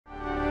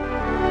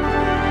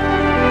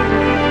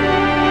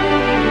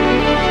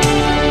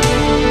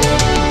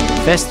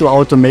Festo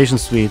Automation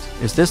Suite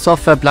is the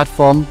software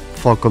platform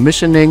for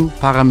commissioning,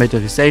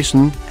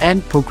 parameterization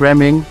and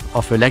programming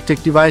of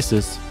electric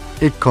devices.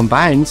 It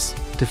combines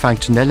the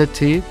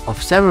functionality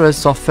of several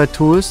software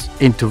tools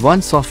into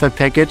one software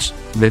package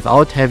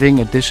without having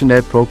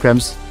additional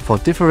programs for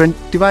different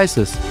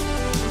devices.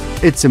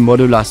 It's a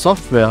modular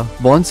software.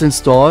 Once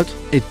installed,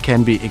 it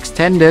can be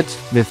extended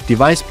with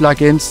device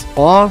plugins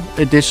or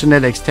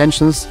additional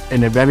extensions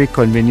in a very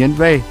convenient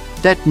way.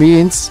 That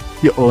means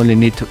you only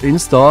need to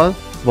install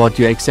what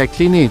you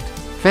exactly need.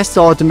 Festo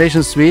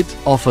Automation Suite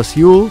offers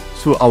you,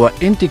 through our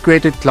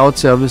integrated cloud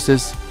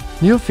services,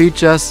 new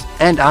features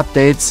and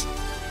updates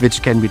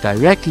which can be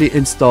directly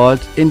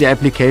installed in the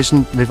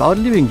application without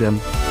leaving them.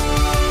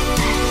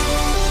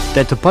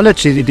 The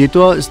topology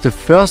editor is the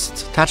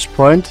first touch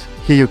point.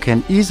 Here you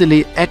can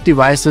easily add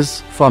devices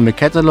from a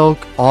catalog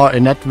or a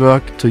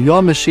network to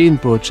your machine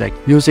project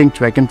using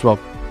drag and drop.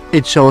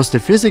 It shows the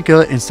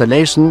physical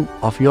installation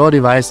of your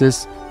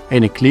devices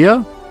in a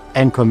clear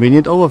and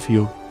convenient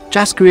overview.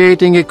 Just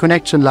creating a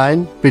connection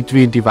line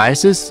between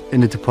devices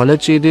in the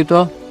topology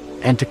editor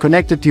and the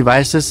connected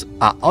devices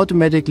are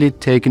automatically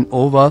taken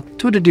over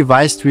to the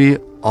device tree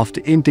of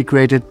the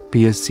integrated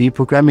PLC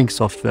programming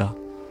software,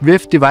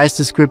 with device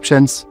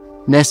descriptions,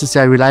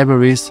 necessary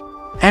libraries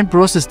and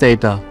process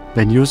data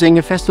when using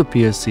a Festo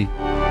PLC.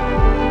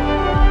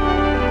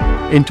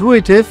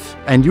 Intuitive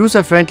and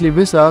user-friendly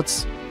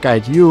wizards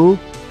guide you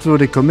through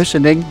the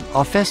commissioning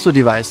of Festo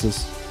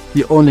devices.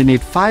 You only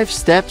need 5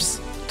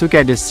 steps to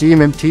get a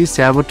CMMT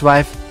servo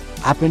drive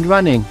up and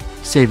running,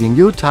 saving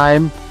you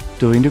time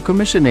during the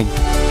commissioning.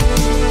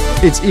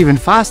 It's even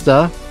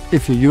faster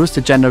if you use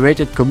the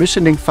generated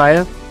commissioning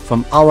file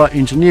from our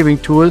engineering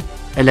tool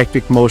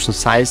Electric Motion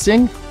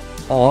Sizing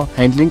or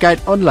Handling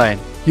Guide Online.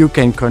 You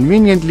can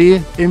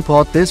conveniently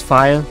import this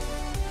file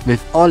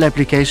with all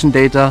application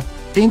data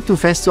into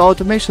Festo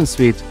Automation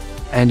Suite,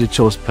 and it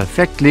shows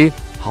perfectly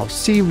how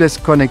seamless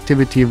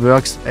connectivity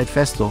works at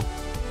Festo.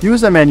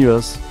 User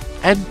manuals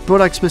and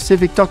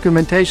product-specific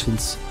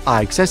documentations are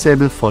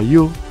accessible for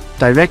you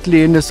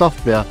directly in the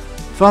software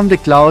from the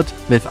cloud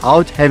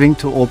without having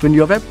to open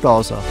your web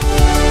browser.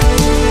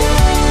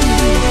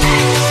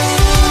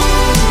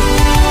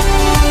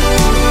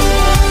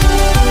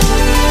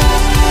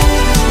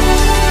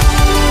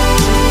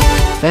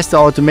 Festo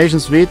Automation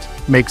Suite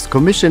makes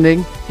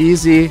commissioning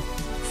easy,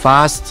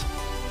 fast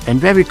and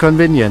very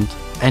convenient.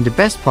 And the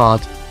best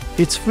part,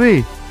 it's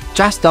free.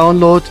 Just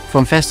download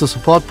from Festo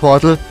support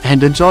portal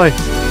and enjoy.